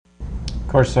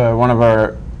course, one of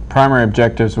our primary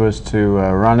objectives was to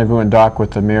rendezvous and dock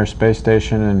with the Mir space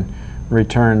station and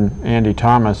return Andy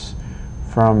Thomas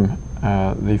from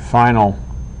the final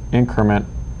increment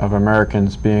of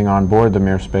Americans being on board the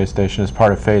Mir space station as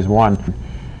part of Phase 1.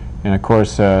 And of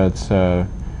course, it's a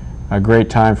great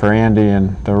time for Andy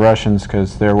and the Russians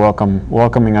because they're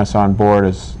welcoming us on board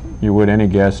as you would any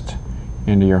guest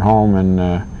into your home,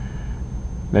 and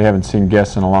they haven't seen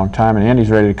guests in a long time. And Andy's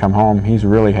ready to come home. He's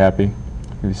really happy.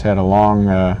 He's had a long,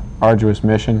 arduous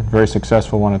mission, very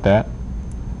successful one at that.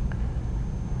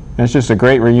 And it's just a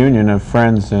great reunion of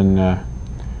friends and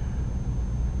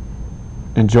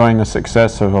enjoying the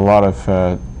success of a lot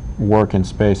of work in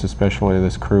space, especially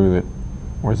this crew that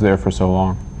was there for so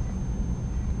long.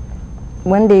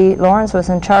 Wendy Lawrence was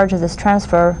in charge of this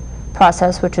transfer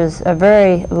process, which is a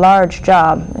very large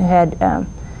job. It had,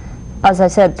 as I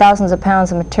said, thousands of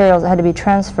pounds of materials that had to be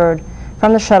transferred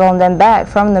from the shuttle and then back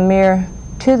from the Mir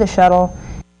to the shuttle.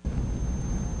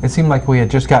 It seemed like we had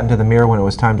just gotten to the Mir when it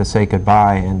was time to say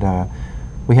goodbye, and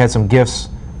we had some gifts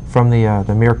from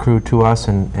the Mir crew to us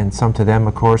and some to them,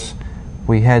 of course.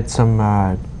 We had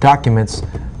some documents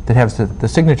that have the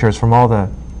signatures from all the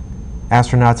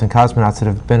astronauts and cosmonauts that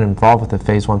have been involved with the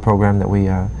Phase 1 program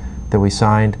that we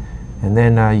signed. And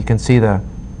then you can see the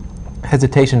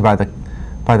hesitation by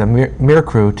the Mir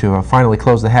crew to finally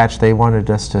close the hatch. They wanted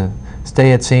us to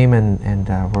stay at seam, and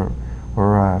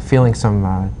we're feeling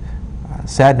some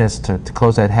sadness to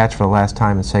close that hatch for the last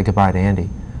time and say goodbye to Andy.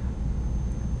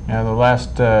 Yeah, the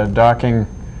last docking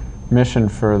mission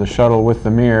for the shuttle with the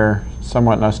Mir,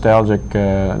 somewhat nostalgic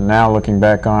now looking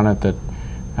back on it,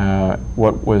 that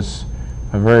what was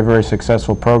a very, very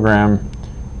successful program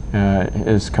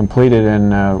is completed,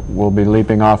 and we'll be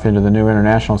leaping off into the new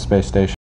International Space Station.